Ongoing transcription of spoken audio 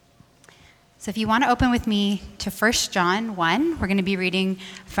So if you want to open with me to 1 John 1, we're going to be reading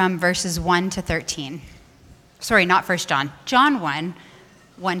from verses 1 to 13. Sorry, not 1 John. John 1,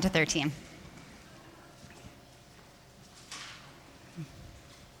 1 to 13.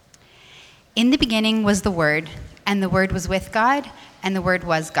 In the beginning was the Word, and the Word was with God, and the Word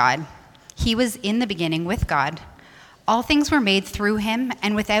was God. He was in the beginning with God. All things were made through him,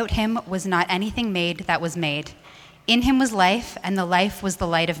 and without him was not anything made that was made. In him was life, and the life was the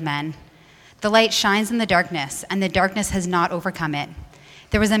light of men. The light shines in the darkness, and the darkness has not overcome it.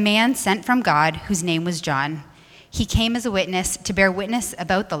 There was a man sent from God whose name was John. He came as a witness to bear witness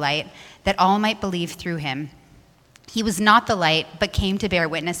about the light, that all might believe through him. He was not the light, but came to bear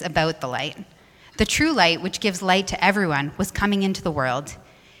witness about the light. The true light, which gives light to everyone, was coming into the world.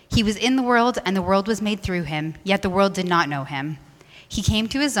 He was in the world, and the world was made through him, yet the world did not know him. He came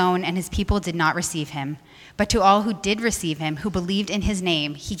to his own, and his people did not receive him. But to all who did receive him, who believed in his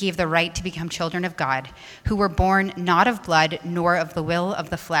name, he gave the right to become children of God, who were born not of blood, nor of the will of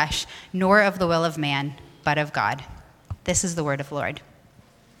the flesh, nor of the will of man, but of God. This is the word of the Lord.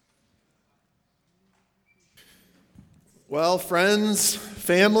 Well, friends,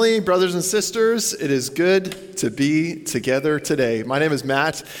 family, brothers and sisters, it is good to be together today. My name is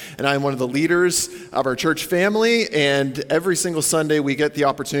Matt, and I'm one of the leaders of our church family, and every single Sunday we get the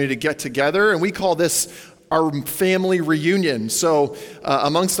opportunity to get together, and we call this our family reunion. So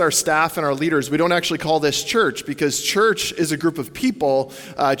amongst our staff and our leaders, we don't actually call this church because church is a group of people.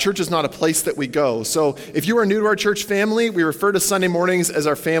 Church is not a place that we go. So if you are new to our church family, we refer to Sunday mornings as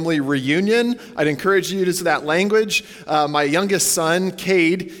our family reunion. I'd encourage you to use that language. My youngest son,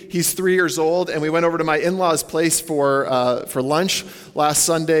 Cade, he's 3 years old, and we went over to my in-laws' place for lunch last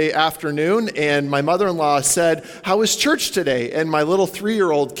Sunday afternoon, and my mother-in-law said, "How was church today?" And my little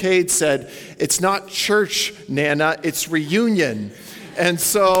 3-year-old Cade said, "It's not church, Nana, it's reunion." And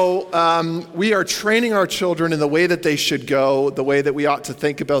so we are training our children in the way that they should go, the way that we ought to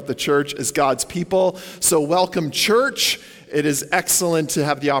think about the church as God's people. So welcome, church. It is excellent to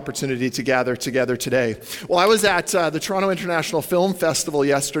have the opportunity to gather together today. Well, I was at the Toronto International Film Festival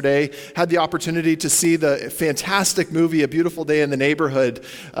yesterday, had the opportunity to see the fantastic movie, A Beautiful Day in the Neighborhood,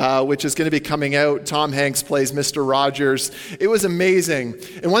 which is going to be coming out. Tom Hanks plays Mr. Rogers. It was amazing.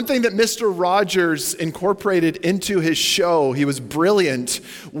 And one thing that Mr. Rogers incorporated into his show, he was brilliant,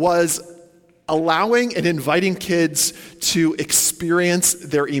 was allowing and inviting kids to experience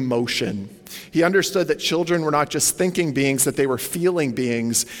their emotion. He understood that children were not just thinking beings, that they were feeling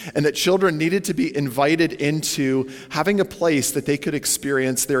beings, and that children needed to be invited into having a place that they could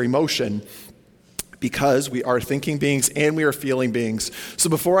experience their emotion, because we are thinking beings and we are feeling beings. So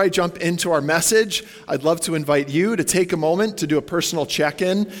before I jump into our message, I'd love to invite you to take a moment to do a personal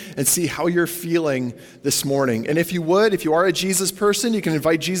check-in and see how you're feeling this morning. And if you are a Jesus person, you can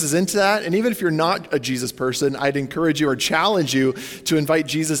invite Jesus into that. And even if you're not a Jesus person, I'd encourage you or challenge you to invite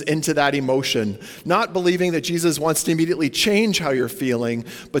Jesus into that emotion. Not believing that Jesus wants to immediately change how you're feeling,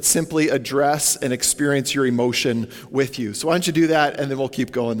 but simply address and experience your emotion with you. So why don't you do that, and then we'll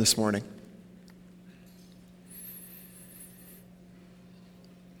keep going this morning.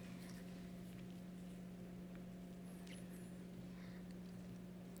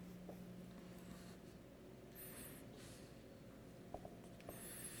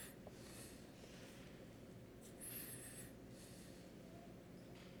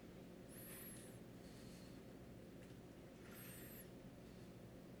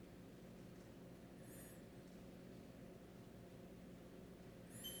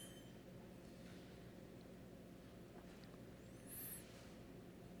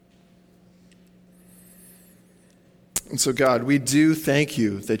 And so, God, we do thank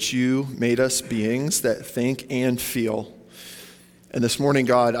you that you made us beings that think and feel. And this morning,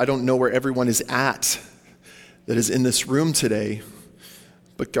 God, I don't know where everyone is at that is in this room today,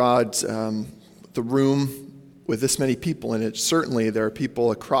 but God, the room with this many people in it, certainly there are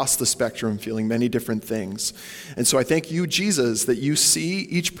people across the spectrum feeling many different things. And so I thank you, Jesus, that you see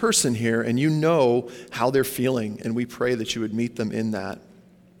each person here and you know how they're feeling, and we pray that you would meet them in that.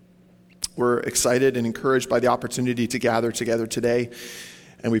 We're excited and encouraged by the opportunity to gather together today,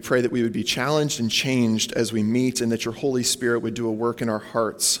 and we pray that we would be challenged and changed as we meet, and that your Holy Spirit would do a work in our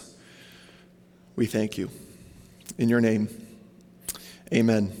hearts. We thank you. In your name,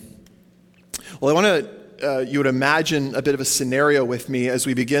 amen. Well, I want you would imagine a bit of a scenario with me as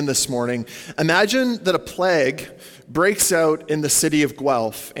we begin this morning. Imagine that a plague breaks out in the city of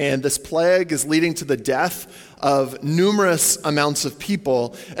Guelph, and this plague is leading to the death of numerous amounts of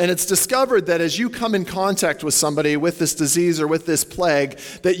people, and it's discovered that as you come in contact with somebody with this disease or with this plague,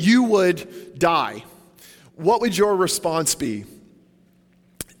 that you would die. What would your response be?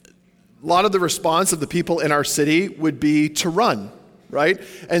 lot of the response of the people in our city would be to run, right?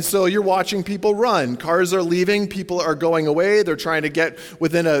 And so you're watching people run. Cars are leaving, people are going away, they're trying to get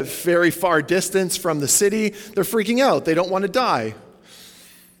within a very far distance from the city. They're freaking out, they don't want to die.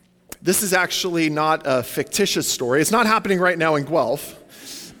 This is actually not a fictitious story. It's not happening right now in Guelph.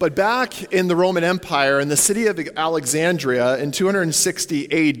 But back in the Roman Empire, in the city of Alexandria in 260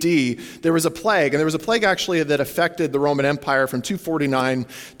 AD, there was a plague. And there was a plague actually that affected the Roman Empire from 249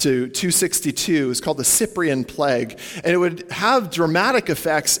 to 262. It's called the Cyprian plague. And it would have dramatic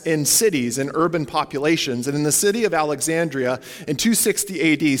effects in cities and urban populations. And in the city of Alexandria in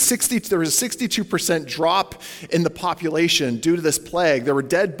 260 AD, there was a 62% drop in the population due to this plague. There were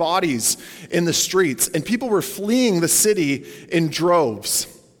dead bodies in the streets. And people were fleeing the city in droves.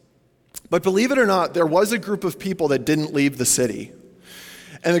 But believe it or not, there was a group of people that didn't leave the city.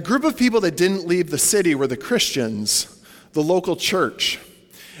 And the group of people that didn't leave the city were the Christians, the local church.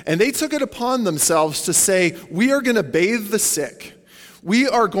 And they took it upon themselves to say, we are going to bathe the sick. We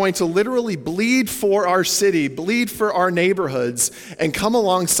are going to literally bleed for our city, bleed for our neighborhoods, and come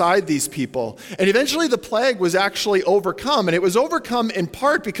alongside these people. And eventually the plague was actually overcome. And it was overcome in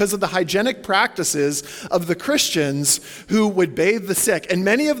part because of the hygienic practices of the Christians who would bathe the sick. And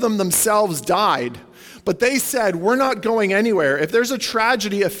many of them themselves died. But they said, we're not going anywhere. If there's a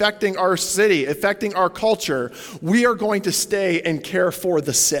tragedy affecting our city, affecting our culture, we are going to stay and care for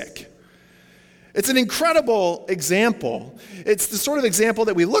the sick. It's an incredible example. It's the sort of example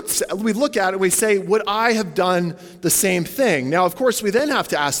that we look at and we say, would I have done the same thing? Now, of course, we then have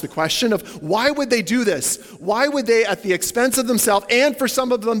to ask the question of why would they do this? Why would they, at the expense of themselves and for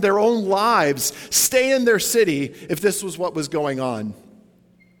some of them their own lives, stay in their city if this was what was going on?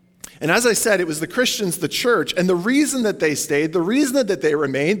 And as I said, it was the Christians, the church, and the reason that they stayed, the reason that they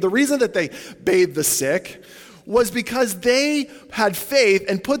remained, the reason that they bathed the sick was because they had faith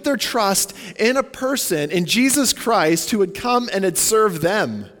and put their trust in a person, in Jesus Christ, who had come and had served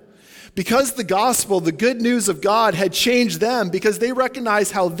them. Because the gospel, the good news of God, had changed them, because they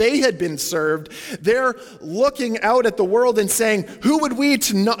recognized how they had been served, they're looking out at the world and saying, who would we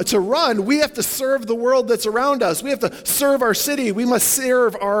to run? We have to serve the world that's around us. We have to serve our city. We must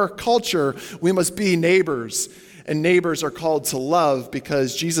serve our culture. We must be neighbors. And neighbors are called to love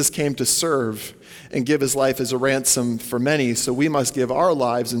because Jesus came to serve and give his life as a ransom for many, so we must give our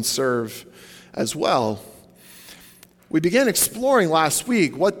lives and serve as well. We began exploring last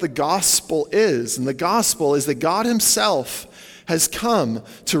week what the gospel is, and the gospel is that God himself has come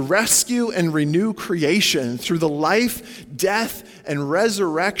to rescue and renew creation through the life, death, and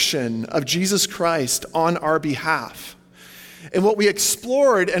resurrection of Jesus Christ on our behalf. And what we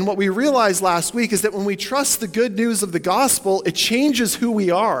explored and what we realized last week is that when we trust the good news of the gospel, it changes who we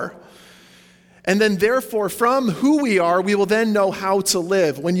are. And then therefore, from who we are, we will then know how to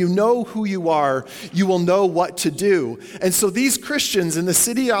live. When you know who you are, you will know what to do. And so these Christians in the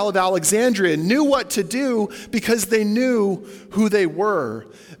city of Alexandria knew what to do because they knew who they were.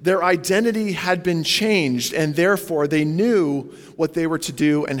 Their identity had been changed, and therefore they knew what they were to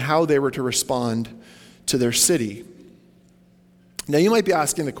do and how they were to respond to their city. Now you might be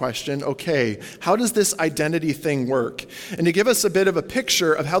asking the question, okay, how does this identity thing work? And to give us a bit of a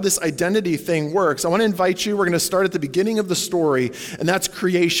picture of how this identity thing works, I want to invite you, we're going to start at the beginning of the story, and that's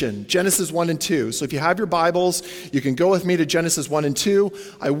creation, Genesis 1 and 2. So if you have your Bibles, you can go with me to Genesis 1 and 2.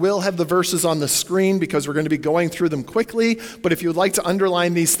 I will have the verses on the screen because we're going to be going through them quickly, but if you would like to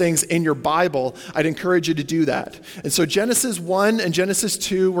underline these things in your Bible, I'd encourage you to do that. And so Genesis 1 and Genesis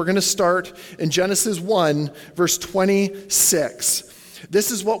 2, we're going to start in Genesis 1, verse 26.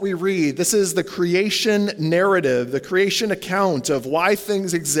 This is what we read. This is the creation narrative, the creation account of why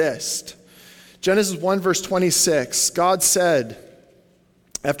things exist. Genesis 1, verse 26, God said,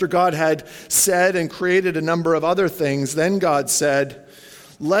 after God had said and created a number of other things, then God said,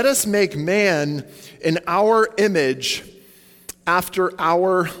 let us make man in our image after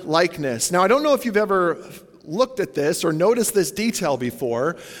our likeness. Now, I don't know if you've ever looked at this or noticed this detail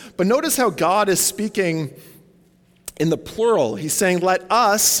before, but notice how God is speaking in the plural. He's saying, let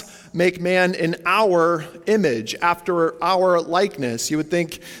us make man in our image, after our likeness. You would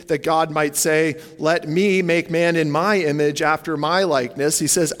think that God might say, let me make man in my image, after my likeness. He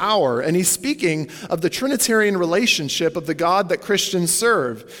says our, and he's speaking of the Trinitarian relationship of the God that Christians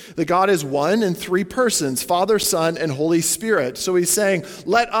serve. The God is one in three persons, Father, Son, and Holy Spirit. So he's saying,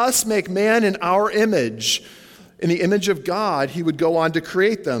 let us make man in our image. In the image of God, he would go on to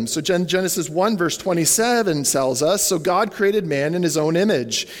create them. So Genesis 1, verse 27 tells us, so God created man in his own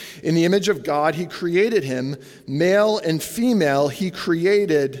image. In the image of God, he created him. Male and female, he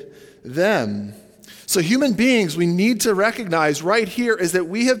created them. So human beings, we need to recognize right here is that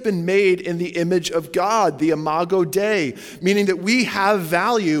we have been made in the image of God, the imago Dei, meaning that we have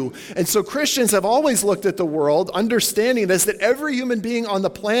value. And so Christians have always looked at the world, understanding this, that every human being on the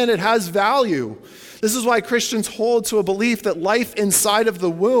planet has value. This is why Christians hold to a belief that life inside of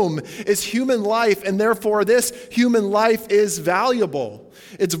the womb is human life, and therefore this human life is valuable.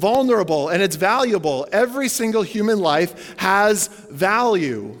 It's vulnerable and it's valuable. Every single human life has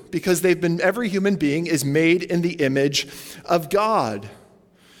value because every human being is made in the image of God.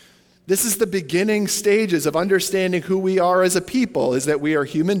 This is the beginning stages of understanding who we are as a people, is that we are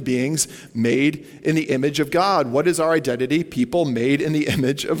human beings made in the image of God. What is our identity? People made in the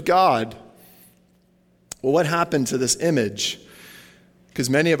image of God. Well, what happened to this image? Because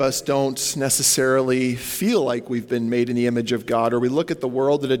many of us don't necessarily feel like we've been made in the image of God, or we look at the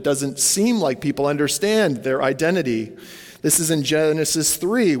world and it doesn't seem like people understand their identity. This is in Genesis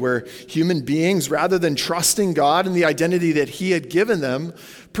 3, where human beings, rather than trusting God and the identity that he had given them,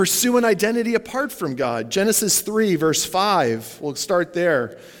 pursue an identity apart from God. Genesis 3, verse 5, we'll start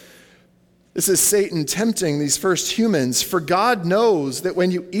there. This is Satan tempting these first humans. For God knows that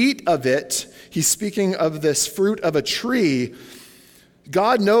when you eat of it, he's speaking of this fruit of a tree,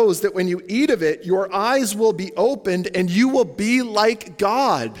 God knows that when you eat of it, your eyes will be opened and you will be like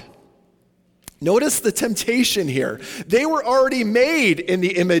God. Notice the temptation here. They were already made in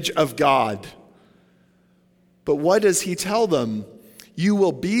the image of God. But what does he tell them? You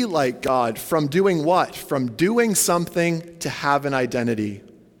will be like God from doing what? From doing something to have an identity.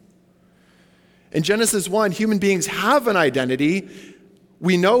 In Genesis 1, human beings have an identity.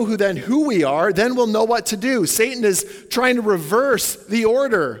 We know who we are, then we'll know what to do. Satan is trying to reverse the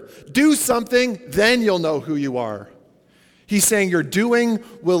order. Do something, then you'll know who you are. He's saying your doing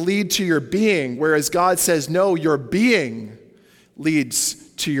will lead to your being, whereas God says, no, your being leads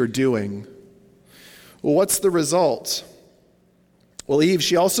to your doing. Well, what's the result? Well, Eve,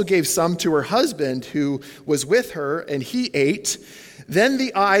 she also gave some to her husband who was with her, and he ate. Then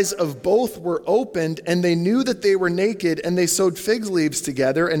the eyes of both were opened, and they knew that they were naked, and they sewed fig leaves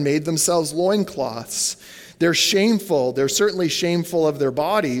together and made themselves loincloths. They're shameful. They're certainly shameful of their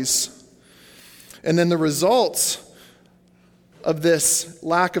bodies. And then the results of this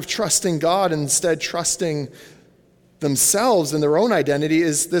lack of trusting God and instead trusting themselves and their own identity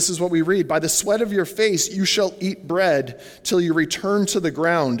this is what we read. By the sweat of your face you shall eat bread till you return to the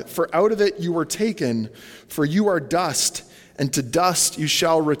ground, for out of it you were taken, for you are dust, and to dust you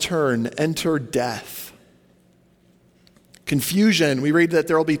shall return. Enter death. Confusion. We read that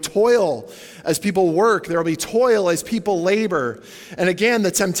there will be toil as people work. There will be toil as people labor. And again,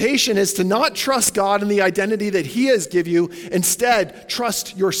 the temptation is to not trust God in the identity that he has given you. Instead,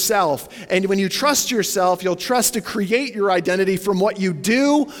 trust yourself. And when you trust yourself, you'll trust to create your identity from what you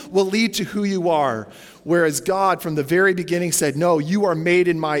do will lead to who you are. Whereas God from the very beginning said, no, you are made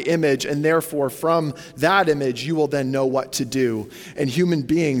in my image, and therefore from that image you will then know what to do. And human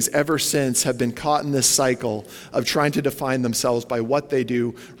beings ever since have been caught in this cycle of trying to define themselves by what they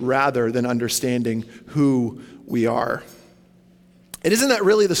do rather than understanding who we are. And isn't that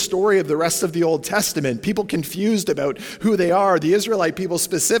really the story of the rest of the Old Testament? People confused about who they are. The Israelite people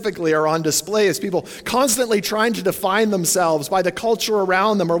specifically are on display as people constantly trying to define themselves by the culture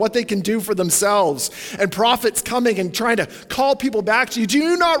around them or what they can do for themselves. And prophets coming and trying to call people back to you. Do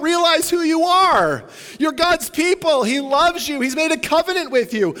you not realize who you are? You're God's people. He loves you. He's made a covenant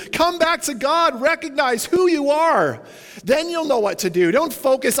with you. Come back to God. Recognize who you are. Then you'll know what to do. Don't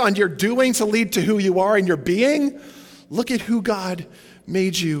focus on your doing to lead to who you are and your being. Look at who God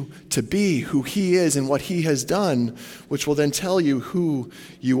made you to be, who he is and what he has done, which will then tell you who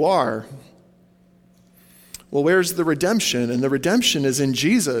you are. Well, where's the redemption? And the redemption is in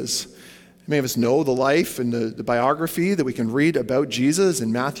Jesus. Many of us know the life and the biography that we can read about Jesus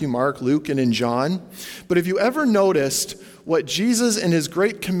in Matthew, Mark, Luke, and in John. But have you ever noticed what Jesus in his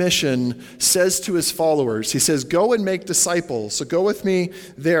Great Commission says to his followers? He says, go and make disciples. So go with me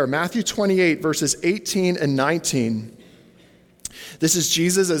there. Matthew 28, verses 18 and 19. This is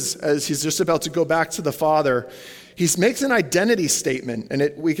Jesus as he's just about to go back to the Father. He makes an identity statement,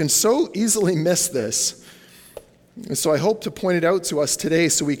 and we can so easily miss this. And so I hope to point it out to us today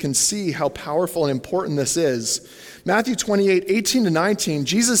so we can see how powerful and important this is. Matthew 28, 18 to 19,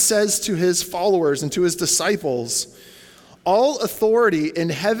 Jesus says to his followers and to his disciples, all authority in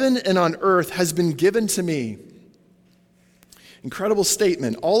heaven and on earth has been given to me. Incredible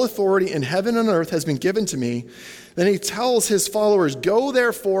statement. All authority in heaven and on earth has been given to me. Then he tells his followers, go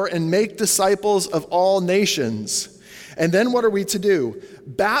therefore and make disciples of all nations. And then what are we to do?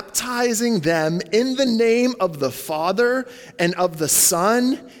 Baptizing them in the name of the Father and of the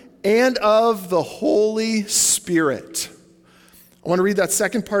Son and of the Holy Spirit. I want to read that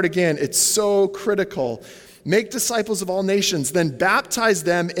second part again. It's so critical. Make disciples of all nations, then baptize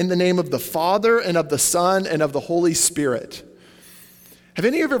them in the name of the Father and of the Son and of the Holy Spirit. Have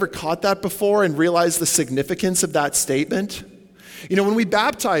any of you ever caught that before and realized the significance of that statement? You know, when we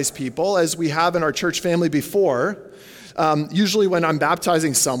baptize people, as we have in our church family before, usually when I'm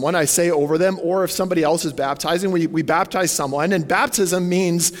baptizing someone, I say over them, or if somebody else is baptizing, we baptize someone, and baptism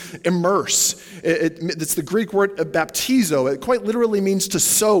means immerse. It's the Greek word baptizo. It quite literally means to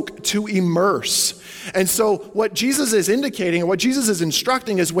soak, to immerse. And so what Jesus is indicating, and what Jesus is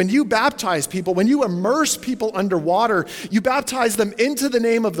instructing is when you baptize people, when you immerse people underwater, you baptize them into the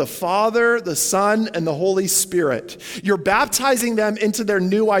name of the Father, the Son, and the Holy Spirit. You're baptizing them into their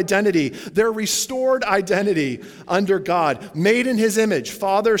new identity, their restored identity under God, made in his image,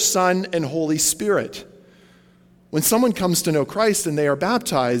 Father, Son, and Holy Spirit. When someone comes to know Christ and they are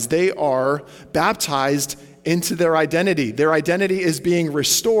baptized into their identity. Their identity is being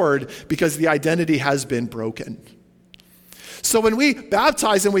restored because the identity has been broken. So when we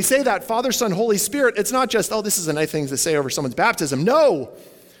baptize and we say that, Father, Son, Holy Spirit, it's not just, this is a nice thing to say over someone's baptism. No.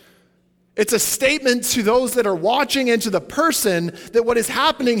 It's a statement to those that are watching and to the person that what is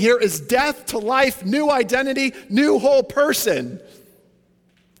happening here is death to life, new identity, new whole person.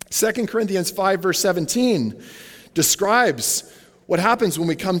 2 Corinthians 5 verse 17 describes what happens when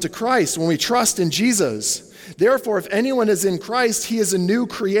we come to Christ, when we trust in Jesus. Therefore, if anyone is in Christ, he is a new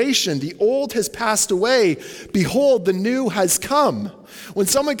creation. The old has passed away. Behold, the new has come. When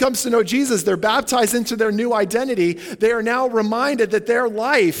someone comes to know Jesus, they're baptized into their new identity. They are now reminded that their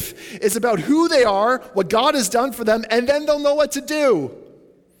life is about who they are, what God has done for them, and then they'll know what to do.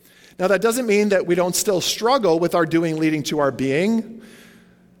 Now, that doesn't mean that we don't still struggle with our doing leading to our being.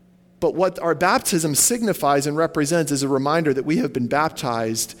 But what our baptism signifies and represents is a reminder that we have been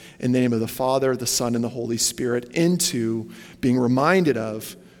baptized in the name of the Father, the Son, and the Holy Spirit into being reminded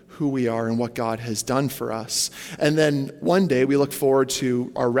of who we are and what God has done for us. And then one day we look forward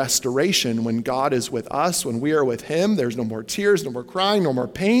to our restoration when God is with us, when we are with him. There's no more tears, no more crying, no more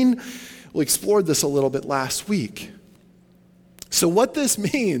pain. We explored this a little bit last week. So what this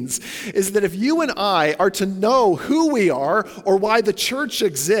means is that if you and I are to know who we are or why the church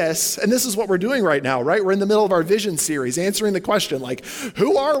exists, and this is what we're doing right now, right? We're in the middle of our vision series, answering the question like,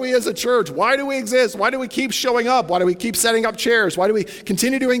 who are we as a church? Why do we exist? Why do we keep showing up? Why do we keep setting up chairs? Why do we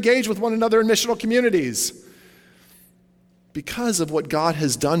continue to engage with one another in missional communities? Because of what God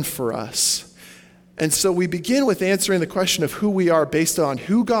has done for us. And so we begin with answering the question of who we are based on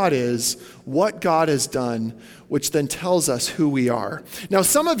who God is, what God has done, which then tells us who we are. Now,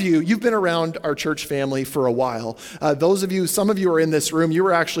 some of you, you've been around our church family for a while. Some of you are in this room, you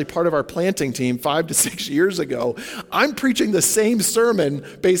were actually part of our planting team 5 to 6 years ago. I'm preaching the same sermon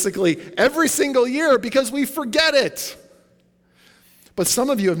basically every single year because we forget it. But some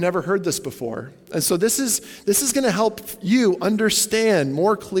of you have never heard this before. And so this is going to help you understand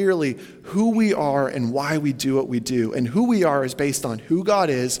more clearly who we are and why we do what we do. And who we are is based on who God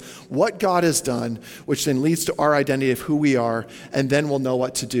is, what God has done, which then leads to our identity of who we are, and then we'll know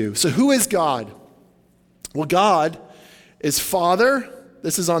what to do. So who is God? Well, God is Father.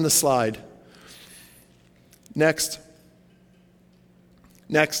 This is on the slide. Next.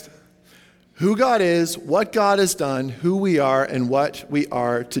 Who God is, what God has done, who we are, and what we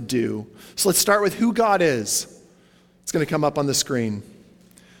are to do. So let's start with who God is. It's going to come up on the screen.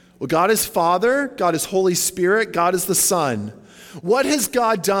 Well, God is Father, God is Holy Spirit, God is the Son. What has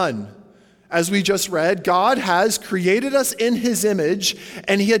God done? As we just read, God has created us in his image,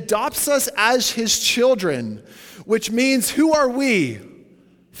 and he adopts us as his children, which means who are we?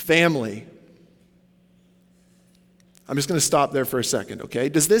 Family. I'm just going to stop there for a second, okay?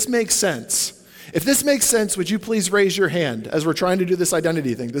 Does this make sense? If this makes sense, would you please raise your hand as we're trying to do this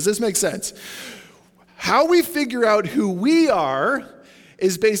identity thing? Does this make sense? How we figure out who we are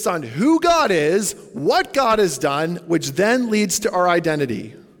is based on who God is, what God has done, which then leads to our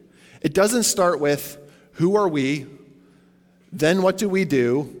identity. It doesn't start with who are we, then what do we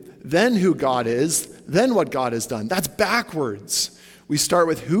do, then who God is, then what God has done. That's backwards. We start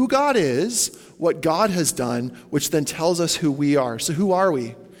with who God is, what God has done, which then tells us who we are. So who are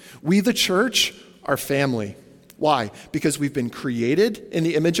we? We, the church, are family. Why? Because we've been created in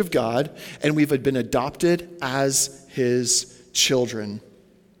the image of God, and we've been adopted as his children.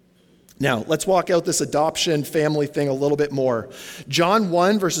 Now, let's walk out this adoption family thing a little bit more. John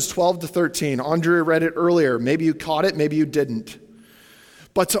 1, verses 12 to 13. Andrea read it earlier. Maybe you caught it, maybe you didn't.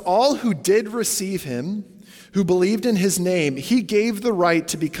 But to all who did receive him, who believed in his name, he gave the right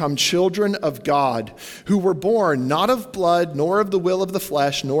to become children of God, who were born not of blood, nor of the will of the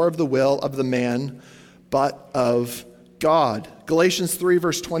flesh, nor of the will of the man, but of God. Galatians 3,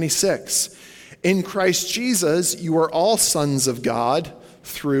 verse 26. In Christ Jesus, you are all sons of God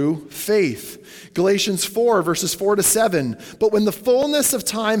through faith. Galatians 4, verses 4 to 7. But when the fullness of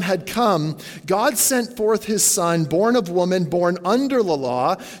time had come, God sent forth his Son, born of woman, born under the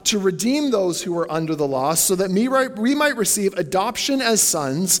law, to redeem those who were under the law, so that we might receive adoption as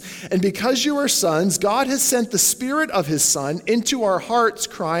sons. And because you are sons, God has sent the Spirit of his Son into our hearts,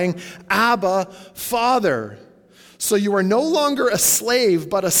 crying, Abba, Father. So you are no longer a slave,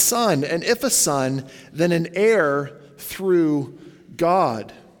 but a son, and if a son, then an heir through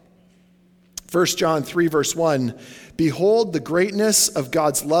God. 1 John 3, verse 1, behold the greatness of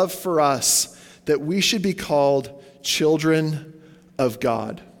God's love for us, that we should be called children of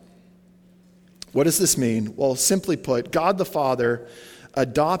God. What does this mean? Well, simply put, God the Father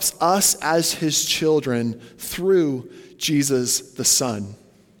adopts us as his children through Jesus the Son.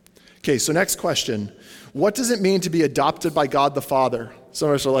 Okay, so next question. What does it mean to be adopted by God the Father? Some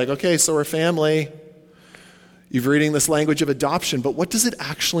of us are like, okay, so we're family. You're reading this language of adoption, but what does it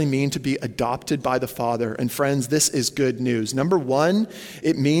actually mean to be adopted by the Father? And friends, this is good news. Number one,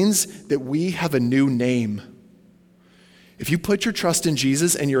 it means that we have a new name. If you put your trust in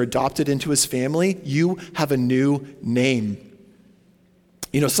Jesus and you're adopted into his family, you have a new name.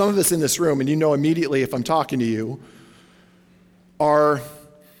 You know, some of us in this room, and you know immediately if I'm talking to you, are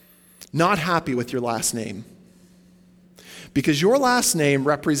not happy with your last name. Because your last name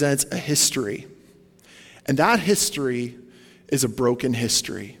represents a history. And that history is a broken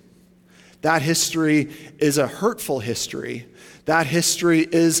history. That history is a hurtful history. That history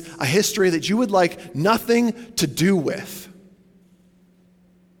is a history that you would like nothing to do with.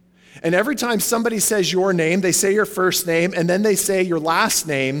 And every time somebody says your name, they say your first name, and then they say your last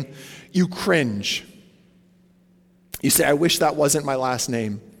name, you cringe. You say, I wish that wasn't my last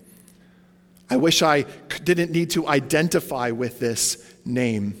name. I wish I didn't need to identify with this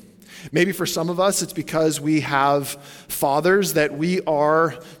name. Maybe for some of us, it's because we have fathers that we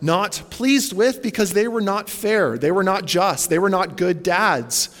are not pleased with because they were not fair, they were not just, they were not good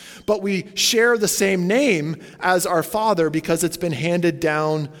dads. But we share the same name as our father because it's been handed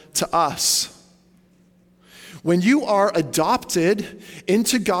down to us. When you are adopted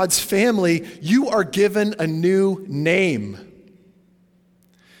into God's family, you are given a new name.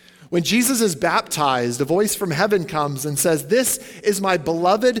 When Jesus is baptized, a voice from heaven comes and says, "This is my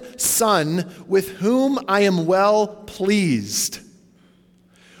beloved Son, with whom I am well pleased."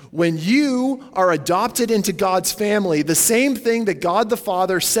 When you are adopted into God's family, the same thing that God the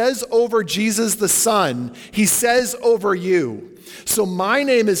Father says over Jesus the Son, he says over you. So my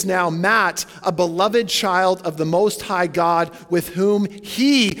name is now Matt, a beloved child of the Most High God, with whom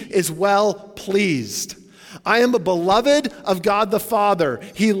he is well pleased. I am a beloved of God the Father.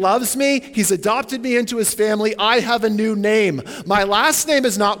 He loves me. He's adopted me into his family. I have a new name. My last name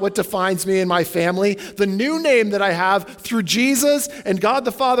is not what defines me and my family. The new name that I have through Jesus and God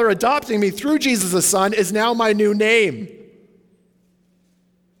the Father adopting me through Jesus the Son is now my new name.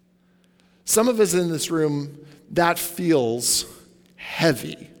 Some of us in this room, that feels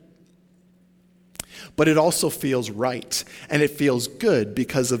heavy. But it also feels right. And it feels good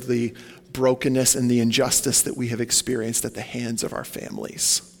because of the brokenness and the injustice that we have experienced at the hands of our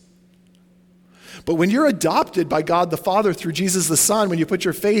families. But when you're adopted by God the Father through Jesus the Son, when you put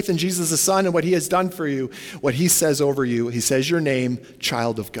your faith in Jesus the Son and what he has done for you, what he says over you, he says your name,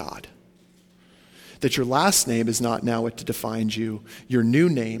 child of God. That your last name is not now what defines you. Your new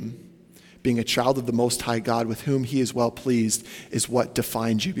name, being a child of the Most High God with whom he is well pleased, is what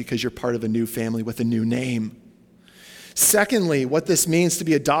defines you because you're part of a new family with a new name. Secondly, what this means to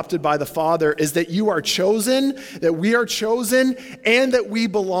be adopted by the Father is that you are chosen, that we are chosen, and that we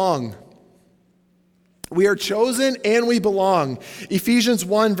belong. We are chosen and we belong. Ephesians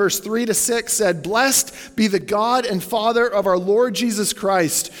 1 verse 3 to 6 said, "Blessed be the God and Father of our Lord Jesus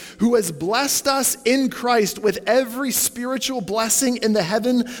Christ, who has blessed us in Christ with every spiritual blessing in the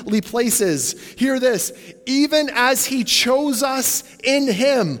heavenly places." Hear this, "even as he chose us in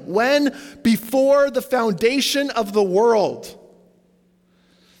him." When? Before the foundation of the world.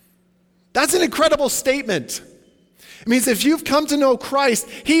 That's an incredible statement. It means if you've come to know Christ,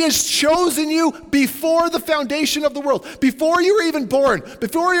 he has chosen you before the foundation of the world, before you were even born,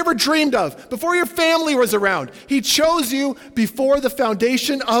 before you ever dreamed of, before your family was around. He chose you before the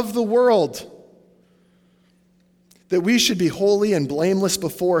foundation of the world, that we should be holy and blameless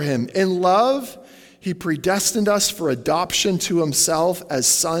before him. In love, He predestined us for adoption to himself as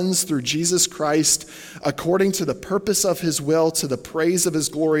sons through Jesus Christ, according to the purpose of his will, to the praise of his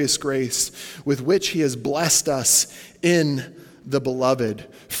glorious grace, with which he has blessed us in the beloved.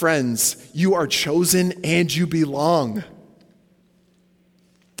 Friends, you are chosen and you belong.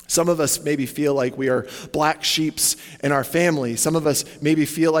 Some of us maybe feel like we are black sheeps in our family. Some of us maybe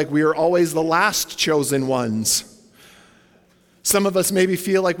feel like we are always the last chosen ones. Some of us maybe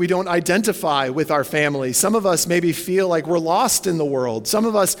feel like we don't identify with our family. Some of us maybe feel like we're lost in the world. Some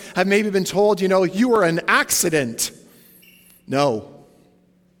of us have maybe been told, you were an accident. No.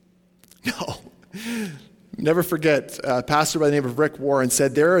 Never forget, a pastor by the name of Rick Warren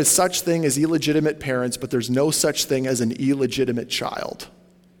said, there is such thing as illegitimate parents, but there's no such thing as an illegitimate child.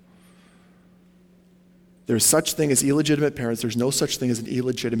 There's such thing as illegitimate parents. There's no such thing as an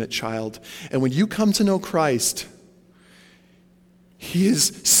illegitimate child. And when you come to know Christ, he is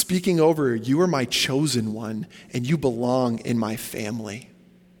speaking over, you are my chosen one, and you belong in my family.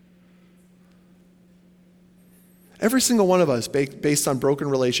 Every single one of us, based on broken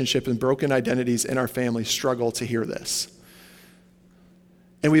relationships and broken identities in our family, struggle to hear this.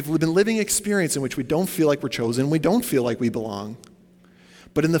 And we've been living an experience in which we don't feel like we're chosen, we don't feel like we belong.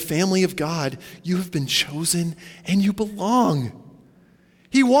 But in the family of God, you have been chosen and you belong.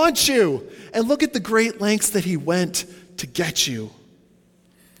 He wants you. And look at the great lengths that he went to get you.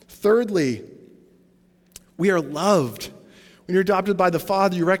 Thirdly, we are loved. When you're adopted by the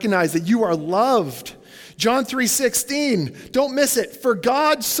Father, you recognize that you are loved. John 3:16, don't miss it. For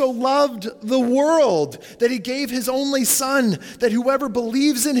God so loved the world that he gave his only Son, that whoever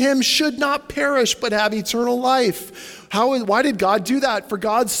believes in him should not perish but have eternal life. Why did God do that? For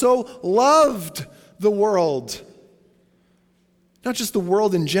God so loved the world. Not just the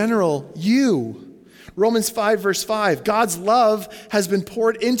world in general, you. Romans 5 verse 5, God's love has been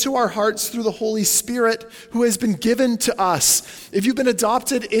poured into our hearts through the Holy Spirit who has been given to us. If you've been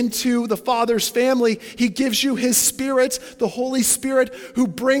adopted into the Father's family, he gives you his Spirit, the Holy Spirit, who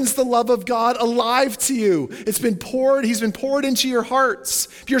brings the love of God alive to you. He's been poured into your hearts.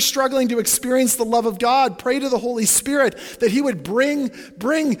 If you're struggling to experience the love of God, pray to the Holy Spirit that he would bring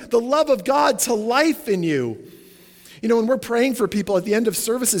the love of God to life in you. When we're praying for people at the end of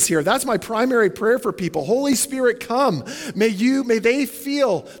services here, that's my primary prayer for people. Holy Spirit, come. May they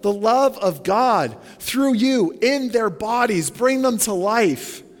feel the love of God through you in their bodies. Bring them to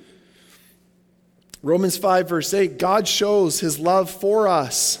life. Romans 5 verse 8, God shows his love for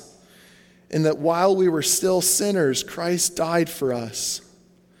us in that while we were still sinners, Christ died for us.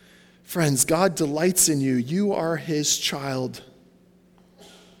 Friends, God delights in you. You are his child.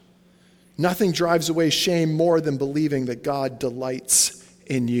 Nothing drives away shame more than believing that God delights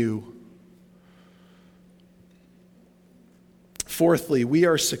in you. Fourthly, we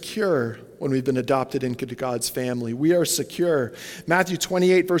are secure when we've been adopted into God's family. We are secure. Matthew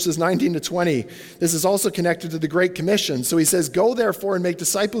 28, verses 19 to 20. This is also connected to the Great Commission. So he says, go therefore and make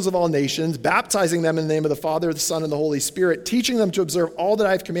disciples of all nations, baptizing them in the name of the Father, the Son, and the Holy Spirit, teaching them to observe all that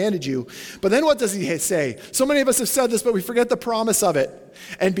I've commanded you. But then what does he say? So many of us have said this, but we forget the promise of it.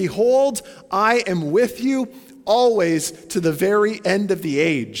 And behold, I am with you always to the very end of the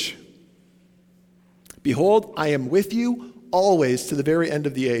age. Behold, I am with you always to the very end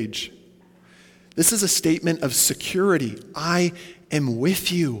of the age. This is a statement of security. I am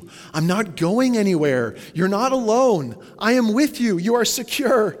with you. I'm not going anywhere. You're not alone. I am with you. You are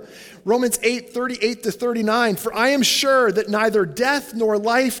secure. Romans 8, 38 to 39, for I am sure that neither death, nor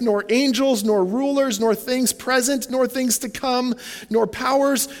life, nor angels, nor rulers, nor things present, nor things to come, nor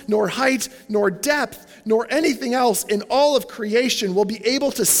powers, nor height, nor depth, nor anything else in all of creation will be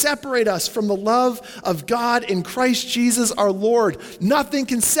able to separate us from the love of God in Christ Jesus our Lord. Nothing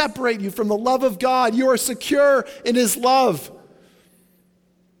can separate you from the love of God. You are secure in his love.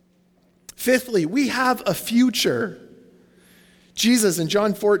 Fifthly, we have a future. Jesus in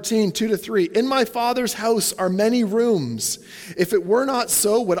John 14, 2-3, in my Father's house are many rooms. If it were not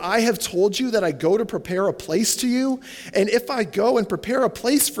so, would I have told you that I go to prepare a place to you? And if I go and prepare a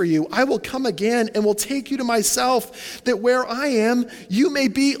place for you, I will come again and will take you to myself, that where I am, you may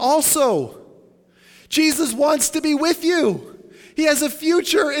be also. Jesus wants to be with you. He has a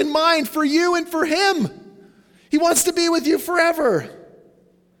future in mind for you and for him. He wants to be with you forever.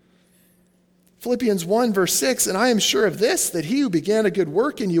 Philippians 1 verse 6, and I am sure of this, that he who began a good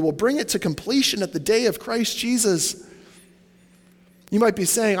work in you will bring it to completion at the day of Christ Jesus. You might be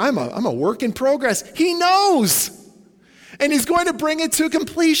saying, I'm a work in progress. He knows. And he's going to bring it to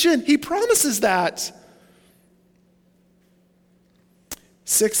completion. He promises that.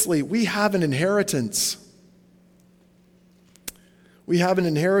 Sixthly, we have an inheritance. We have an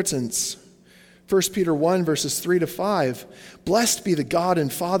inheritance. 1 Peter 1, verses 3 to 5. Blessed be the God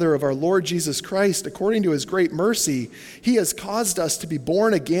and Father of our Lord Jesus Christ. According to his great mercy, he has caused us to be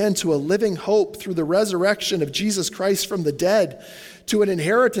born again to a living hope through the resurrection of Jesus Christ from the dead, to an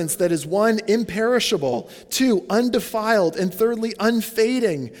inheritance that is, 1, imperishable, 2, undefiled, and thirdly,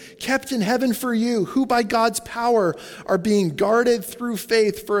 unfading, kept in heaven for you, who by God's power are being guarded through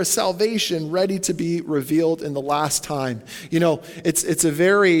faith for a salvation ready to be revealed in the last time. You know, it's a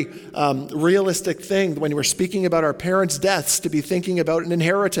very realistic thing when we're speaking about our parents' deaths to be thinking about an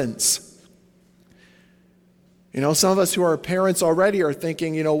inheritance. You know, some of us who are parents already are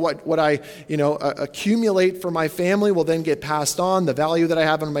thinking, what I accumulate for my family will then get passed on. The value that I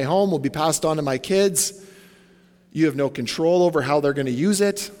have in my home will be passed on to my kids. You have no control over how they're going to use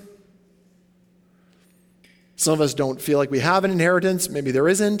it. Some of us don't feel like we have an inheritance. Maybe there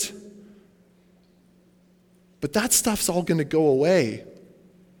isn't. But that stuff's all going to go away.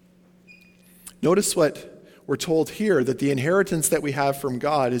 Notice what we're told here, that the inheritance that we have from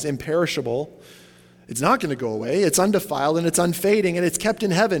God is imperishable. It's not going to go away. It's undefiled and it's unfading and it's kept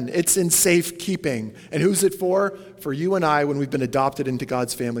in heaven. It's in safe keeping. And who's it for? For you and I when we've been adopted into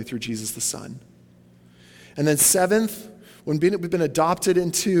God's family through Jesus the Son. And then 7th, when we've been adopted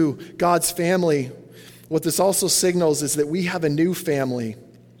into God's family, what this also signals is that we have a new family.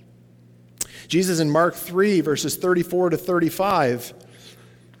 Jesus in Mark 3, verses 34 to 35,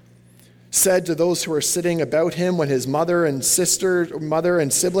 said to those who are sitting about him when his mother and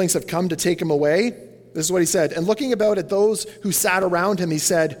siblings have come to take him away, this is what he said. And looking about at those who sat around him, he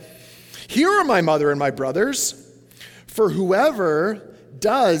said, "Here are my mother and my brothers. For whoever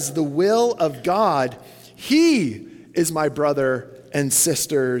does the will of God, he is my brother and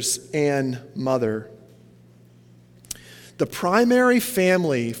sisters and mother." The primary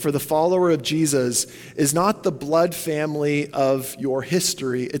family for the follower of Jesus is not the blood family of your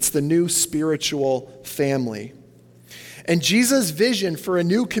history. It's the new spiritual family. And Jesus' vision for a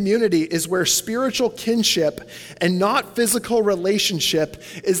new community is where spiritual kinship and not physical relationship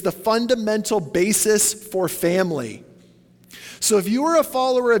is the fundamental basis for family. So if you are a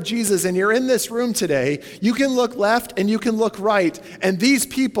follower of Jesus and you're in this room today, you can look left and you can look right, and these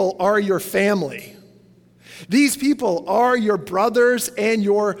people are your family. These people are your brothers and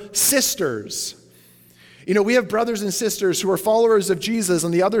your sisters. You know, we have brothers and sisters who are followers of Jesus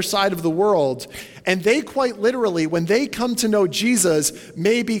on the other side of the world, and they quite literally, when they come to know Jesus,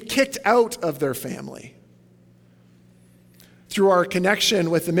 may be kicked out of their family. Through our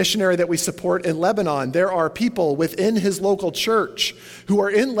connection with the missionary that we support in Lebanon, there are people within his local church who are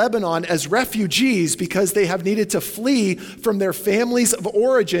in Lebanon as refugees because they have needed to flee from their families of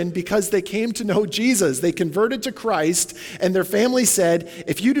origin because they came to know Jesus. They converted to Christ, and their family said,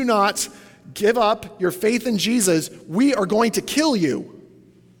 if you do not give up your faith in Jesus, we are going to kill you.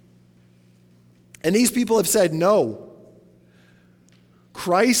 And these people have said, no.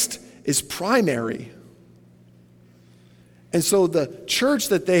 Christ is primary. And so the church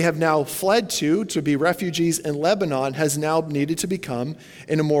that they have now fled to be refugees in Lebanon has now needed to become,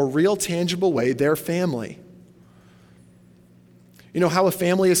 in a more real, tangible way, their family. You know how a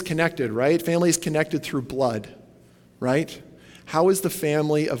family is connected, right? Family is connected through blood, right? How is the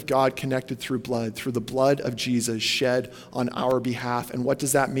family of God connected through blood? Through the blood of Jesus shed on our behalf. And what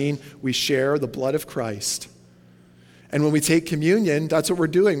does that mean? We share the blood of Christ. And when we take communion, that's what we're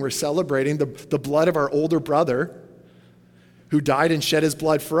doing. We're celebrating the blood of our older brother who died and shed his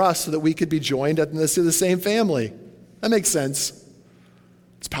blood for us so that we could be joined to the same family. That makes sense.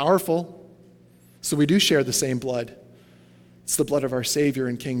 It's powerful. So we do share the same blood. It's the blood of our Savior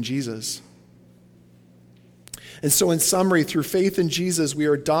and King Jesus. And so in summary, through faith in Jesus, we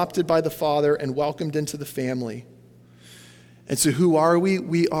are adopted by the Father and welcomed into the family. And so who are we?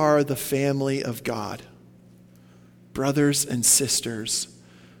 We are the family of God. Brothers and sisters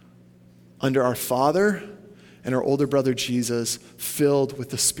under our Father and our older brother Jesus, filled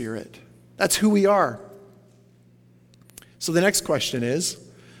with the Spirit. That's who we are. So the next question is,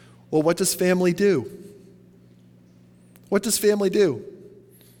 well, what does family do? What does family do?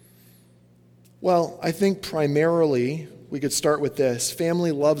 Well, I think primarily we could start with this.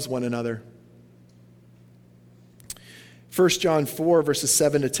 Family loves one another. 1 John 4, verses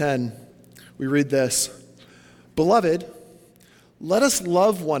 7 to 10, we read this. Beloved, let us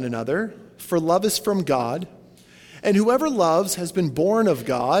love one another, for love is from God, and whoever loves has been born of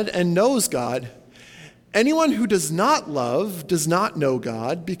God and knows God. Anyone who does not love does not know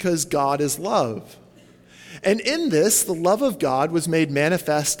God, because God is love. And in this, the love of God was made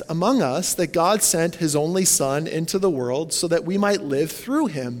manifest among us, that God sent his only Son into the world so that we might live through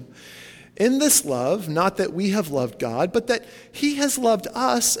him. In this love, not that we have loved God, but that he has loved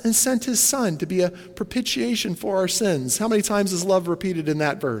us and sent his Son to be a propitiation for our sins. How many times is love repeated in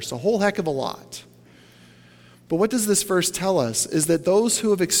that verse? A whole heck of a lot. But what does this verse tell us is that those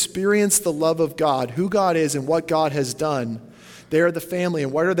who have experienced the love of God, who God is and what God has done, they are the family.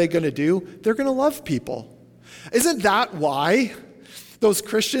 And what are they going to do? They're going to love people. Isn't that why those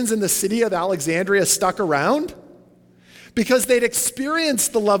Christians in the city of Alexandria stuck around? Because they'd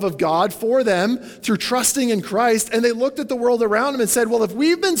experienced the love of God for them through trusting in Christ, and they looked at the world around them and said, well, if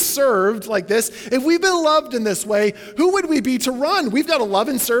we've been served like this, if we've been loved in this way, who would we be to run? We've got to love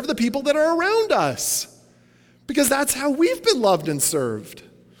and serve the people that are around us. Because that's how we've been loved and served.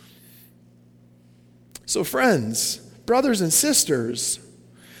 So friends, brothers and sisters,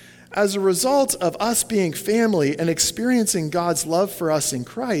 as a result of us being family and experiencing God's love for us in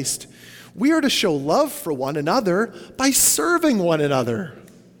Christ, we are to show love for one another by serving one another.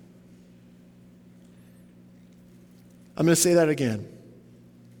 I'm going to say that again.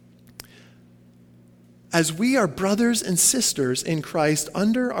 As we are brothers and sisters in Christ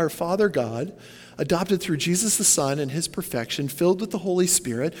under our Father God, adopted through Jesus the Son and his perfection, filled with the Holy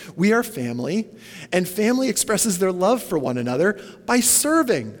Spirit, we are family, and family expresses their love for one another by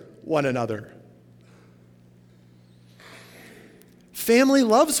serving one another. Family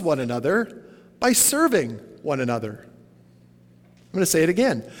loves one another by serving one another. I'm going to say it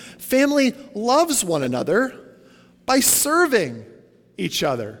again. Family loves one another by serving each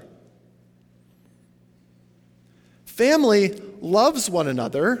other. Family loves one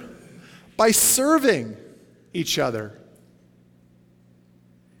another by serving each other.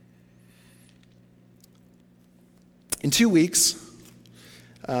 In 2 weeks,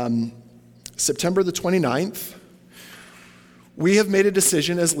 September the 29th, we have made a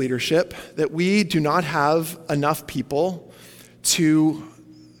decision as leadership that we do not have enough people to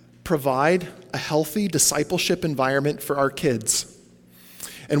provide a healthy discipleship environment for our kids.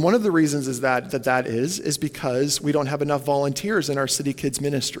 And one of the reasons is that is because we don't have enough volunteers in our City Kids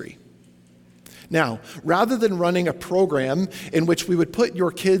ministry. Now, rather than running a program in which we would put your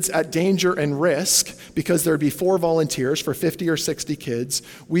kids at danger and risk because there would be 4 volunteers for 50 or 60 kids,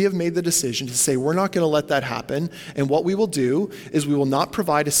 we have made the decision to say we're not going to let that happen. And what we will do is we will not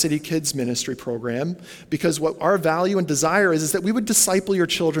provide a City Kids ministry program, because what our value and desire is that we would disciple your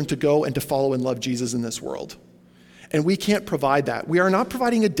children to go and to follow and love Jesus in this world. And we can't provide that. We are not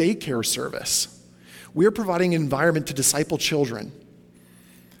providing a daycare service. We are providing an environment to disciple children,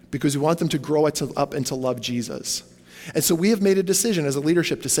 because we want them to grow up and to love Jesus. And so we have made a decision as a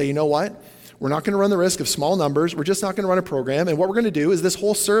leadership to say, you know what? We're not going to run the risk of small numbers. We're just not going to run a program. And what we're going to do is this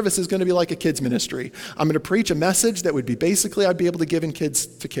whole service is going to be like a kids ministry. I'm going to preach a message that would be basically I'd be able to give in kids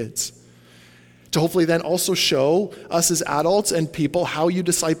to kids, to hopefully then also show us as adults and people how you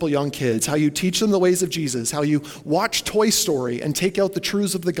disciple young kids, how you teach them the ways of Jesus, how you watch Toy Story and take out the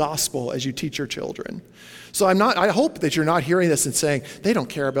truths of the gospel as you teach your children. So I hope that you're not hearing this and saying, they don't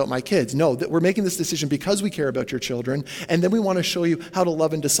care about my kids. No, that we're making this decision because we care about your children, and then we want to show you how to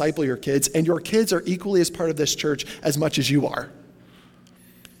love and disciple your kids, and your kids are equally as part of this church as much as you are.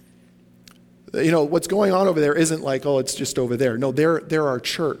 You know, what's going on over there isn't like, oh, it's just over there. No, they're our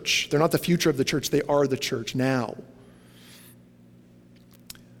church. They're not the future of the church. They are the church now.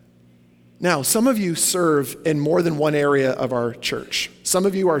 Now, some of you serve in more than one area of our church. Some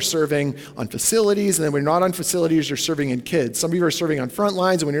of you are serving on facilities, and then when you're not on facilities, you're serving in kids. Some of you are serving on front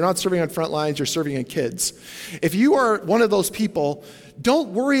lines, and when you're not serving on front lines, you're serving in kids. If you are one of those people, don't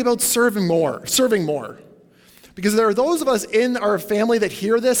worry about serving more. Because there are those of us in our family that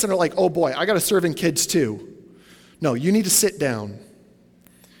hear this and are like, oh boy, I got to serve in kids too. No, you need to sit down.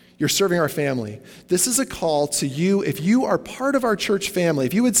 You're serving our family. This is a call to you. If you are part of our church family,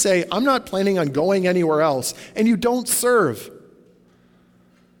 if you would say, I'm not planning on going anywhere else, and you don't serve.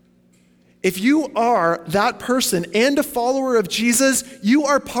 If you are that person and a follower of Jesus, you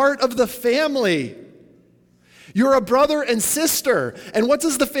are part of the family. You're a brother and sister. And what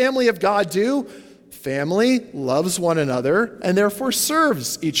does the family of God do? Family loves one another and therefore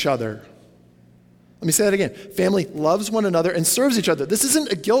serves each other. Let me say that again. Family loves one another and serves each other. This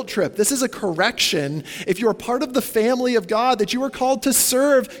isn't a guilt trip. This is a correction. If you're part of the family of God, that you are called to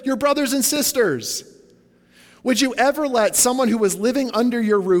serve your brothers and sisters. Would you ever let someone who was living under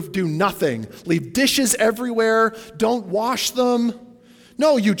your roof do nothing? Leave dishes everywhere, don't wash them?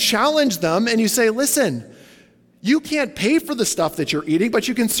 No, you challenge them and you say, listen, you can't pay for the stuff that you're eating, but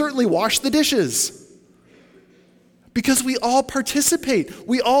you can certainly wash the dishes. Because we all participate.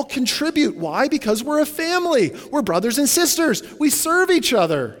 We all contribute. Why? Because we're a family. We're brothers and sisters. We serve each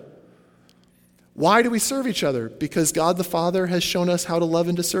other. Why do we serve each other? Because God the Father has shown us how to love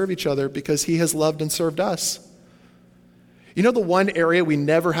and to serve each other, because he has loved and served us. You know the one area we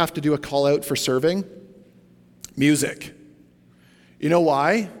never have to do a call out for serving? Music. You know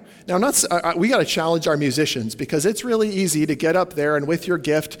why? Now, we got to challenge our musicians, because it's really easy to get up there and with your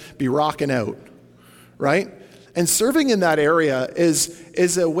gift be rocking out, right? And serving in that area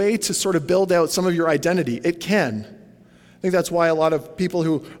is a way to sort of build out some of your identity. It can. I think that's why a lot of people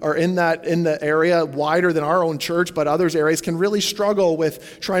who are in the area wider than our own church, but others areas, can really struggle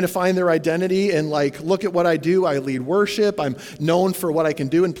with trying to find their identity and look at what I do. I lead worship. I'm known for what I can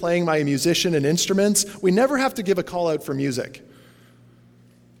do in playing my musician and instruments. We never have to give a call out for music.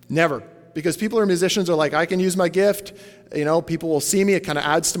 Never. Because people who are musicians are like, I can use my gift. People will see me. It kind of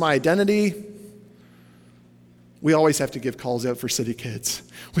adds to my identity. We always have to give calls out for city kids.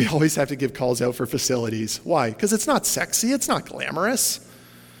 We always have to give calls out for facilities. Why? Because it's not sexy. It's not glamorous.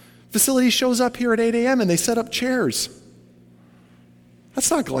 Facility shows up here at 8 a.m. and they set up chairs. That's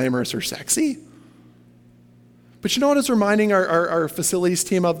not glamorous or sexy. But you know what I was reminding our facilities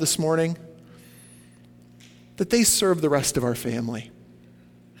team of this morning? That they serve the rest of our family.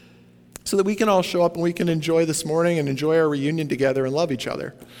 So that we can all show up and we can enjoy this morning and enjoy our reunion together and love each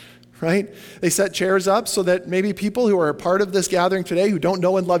other. Right? They set chairs up so that maybe people who are a part of this gathering today who don't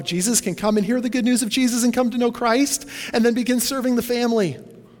know and love Jesus can come and hear the good news of Jesus and come to know Christ and then begin serving the family.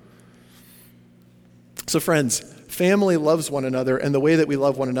 So friends, family loves one another, and the way that we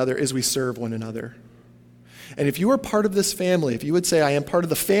love one another is we serve one another. And if you are part of this family, if you would say, I am part of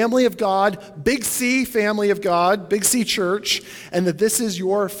the family of God, big C family of God, big C church, and that this is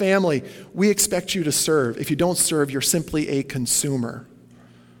your family, we expect you to serve. If you don't serve, you're simply a consumer.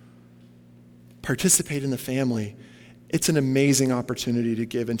 Participate in the family. It's an amazing opportunity to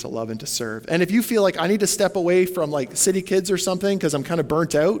give and to love and to serve. And if you feel like I need to step away from city kids or something because I'm kind of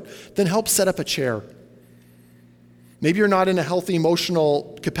burnt out, then help set up a chair. Maybe you're not in a healthy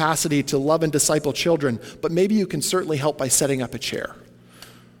emotional capacity to love and disciple children, but maybe you can certainly help by setting up a chair.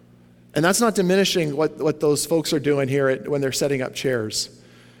 And that's not diminishing what those folks are doing here when they're setting up chairs.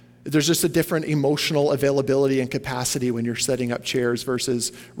 There's just a different emotional availability and capacity when you're setting up chairs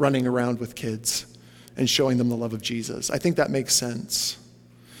versus running around with kids and showing them the love of Jesus. I think that makes sense.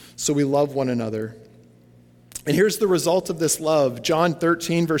 So we love one another. And here's the result of this love. John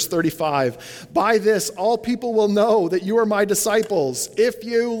 13, verse 35. By this, all people will know that you are my disciples, if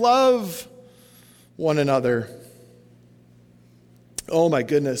you love one another. Oh my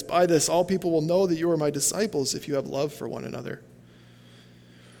goodness. By this, all people will know that you are my disciples, if you have love for one another.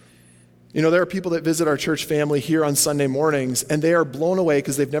 There are people that visit our church family here on Sunday mornings, and they are blown away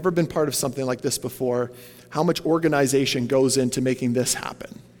because they've never been part of something like this before, how much organization goes into making this happen.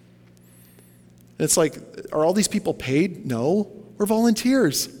 And it's like, are all these people paid? No, we're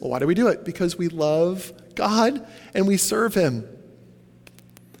volunteers. Well, why do we do it? Because we love God and we serve him.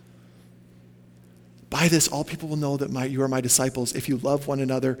 By this, all people will know that you are my disciples if you love one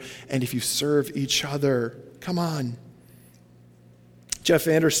another and if you serve each other. Come on. Jeff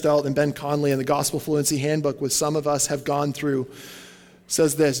Vanderstelt and Ben Conley in the Gospel Fluency Handbook, which some of us have gone through,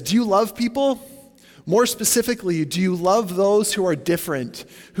 says this: do you love people? More specifically, do you love those who are different,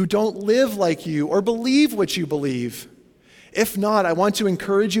 who don't live like you or believe what you believe? If not, I want to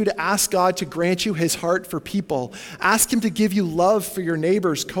encourage you to ask God to grant you his heart for people. Ask him to give you love for your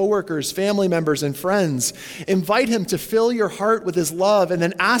neighbors, coworkers, family members, and friends. Invite him to fill your heart with his love, and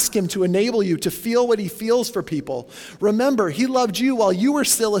then ask him to enable you to feel what he feels for people. Remember, he loved you while you were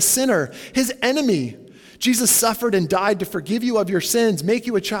still a sinner, his enemy. Jesus suffered and died to forgive you of your sins, make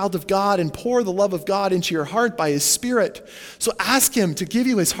you a child of God, and pour the love of God into your heart by his Spirit. So ask him to give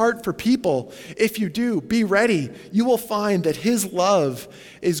you his heart for people. If you do, be ready. You will find that his love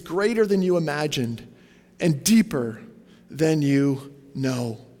is greater than you imagined and deeper than you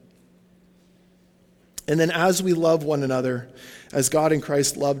know. And then as we love one another, as God in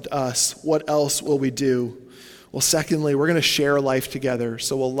Christ loved us, what else will we do? Well, secondly, we're going to share life together.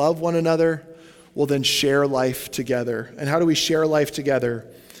 So we'll love one another. We'll then share life together. And how do we share life together?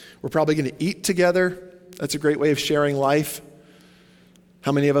 We're probably going to eat together. That's a great way of sharing life.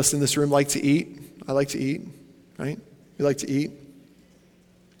 How many of us in this room like to eat? I like to eat, right? We like to eat.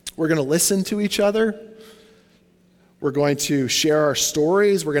 We're going to listen to each other. We're going to share our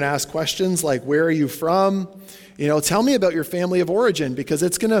stories. We're going to ask questions like, where are you from? Tell me about your family of origin, because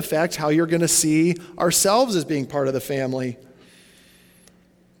it's going to affect how you're going to see ourselves as being part of the family.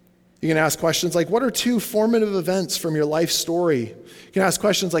 You can ask questions like, what are 2 formative events from your life story? You can ask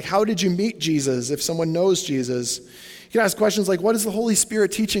questions like, how did you meet Jesus, if someone knows Jesus? You can ask questions like, what is the Holy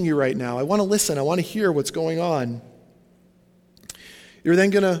Spirit teaching you right now? I want to listen. I want to hear what's going on. You're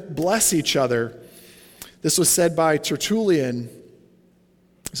then going to bless each other. This was said by Tertullian,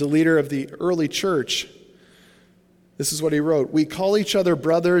 who's a leader of the early church. This is what he wrote: "We call each other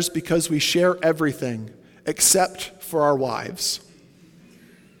brothers because we share everything except for our wives."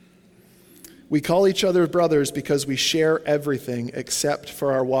 We call each other brothers because we share everything except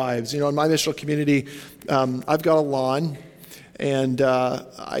for our wives. In my missional community, I've got a lawn, and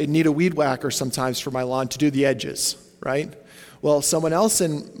I need a weed whacker sometimes for my lawn to do the edges, right? Well, someone else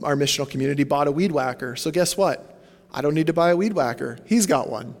in our missional community bought a weed whacker. So guess what? I don't need to buy a weed whacker. He's got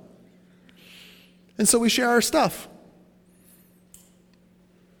one. And so we share our stuff.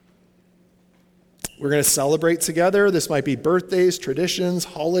 We're going to celebrate together. This might be birthdays, traditions,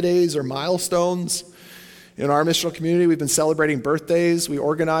 holidays, or milestones. In our missional community, we've been celebrating birthdays. We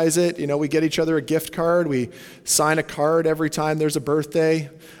organize it. We get each other a gift card. We sign a card every time there's a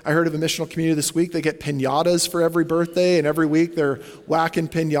birthday. I heard of a missional community this week. They get piñatas for every birthday, and every week they're whacking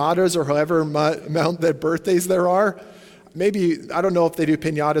piñatas or however amount that birthdays there are. Maybe, I don't know if they do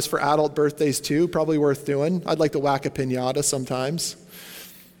piñatas for adult birthdays too. Probably worth doing. I'd like to whack a piñata sometimes.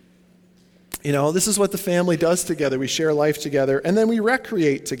 This is what the family does together. We share life together, and then we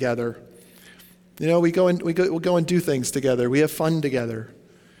recreate together. We'll go and do things together. We have fun together.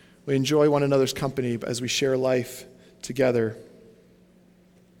 We enjoy one another's company as we share life together.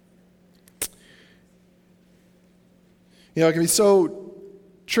 It can be so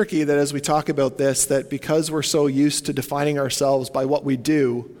tricky that as we talk about this, that because we're so used to defining ourselves by what we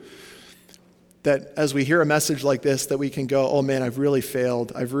do, that as we hear a message like this, that we can go, oh man, I've really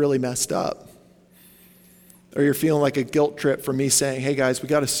failed. I've really messed up. Or you're feeling like a guilt trip from me saying, hey guys, we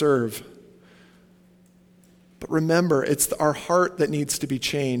got to serve. But remember, it's our heart that needs to be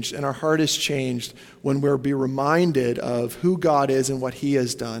changed, and our heart is changed when we're reminded of who God is and what He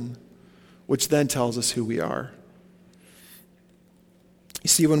has done, which then tells us who we are. You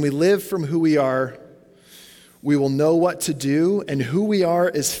see, when we live from who we are, we will know what to do, and who we are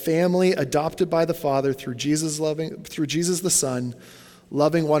is family adopted by the Father through Jesus the Son,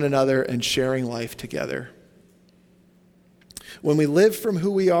 loving one another and sharing life together. When we live from who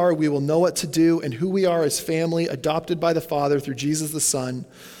we are, we will know what to do, and who we are is family adopted by the Father through Jesus the Son,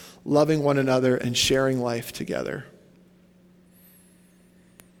 loving one another and sharing life together.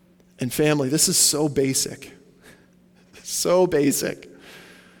 And family, this is so basic. So basic.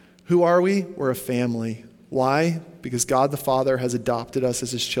 Who are we? We're a family. Why? Because God the Father has adopted us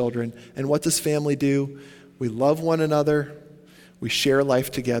as His children. And what does family do? We love one another, we share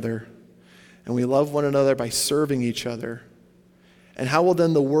life together, and we love one another by serving each other. And how will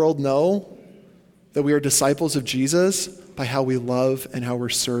then the world know that we are disciples of Jesus? By how we love and how we're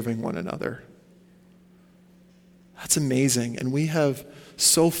serving one another. That's amazing. And we have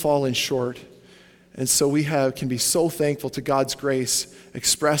so fallen short. And so we can be so thankful to God's grace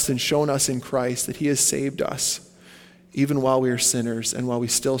expressed and shown us in Christ, that He has saved us even while we are sinners and while we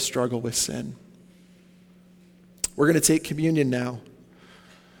still struggle with sin. We're going to take communion now.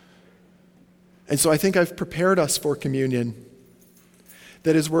 And so I think I've prepared us for communion.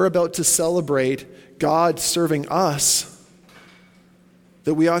 That as we're about to celebrate God serving us,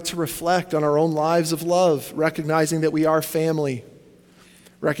 that we ought to reflect on our own lives of love, recognizing that we are family,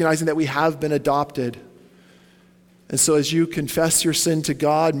 recognizing that we have been adopted. And so as you confess your sin to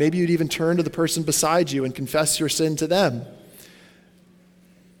God, maybe you'd even turn to the person beside you and confess your sin to them.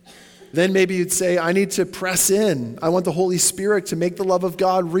 Then maybe you'd say, I need to press in. I want the Holy Spirit to make the love of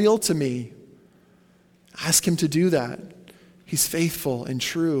God real to me. Ask Him to do that. He's faithful and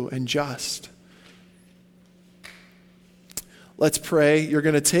true and just. Let's pray. You're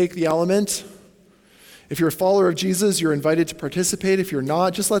going to take the element. If you're a follower of Jesus, you're invited to participate. If you're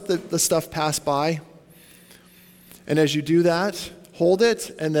not, just let the stuff pass by. And as you do that, hold it,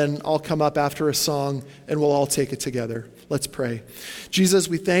 and then I'll come up after a song, and we'll all take it together. Let's pray. Jesus,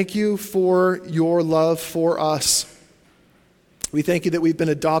 we thank You for Your love for us. We thank You that we've been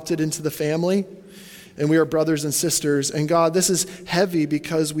adopted into the family, and we are brothers and sisters. And God, this is heavy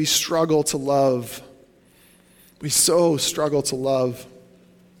because we struggle to love. We so struggle to love.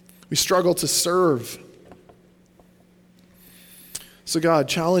 We struggle to serve. So God,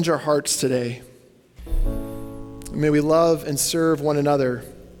 challenge our hearts today. May we love and serve one another.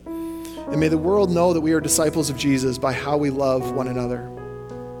 And may the world know that we are disciples of Jesus by how we love one another.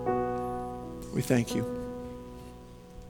 We thank You.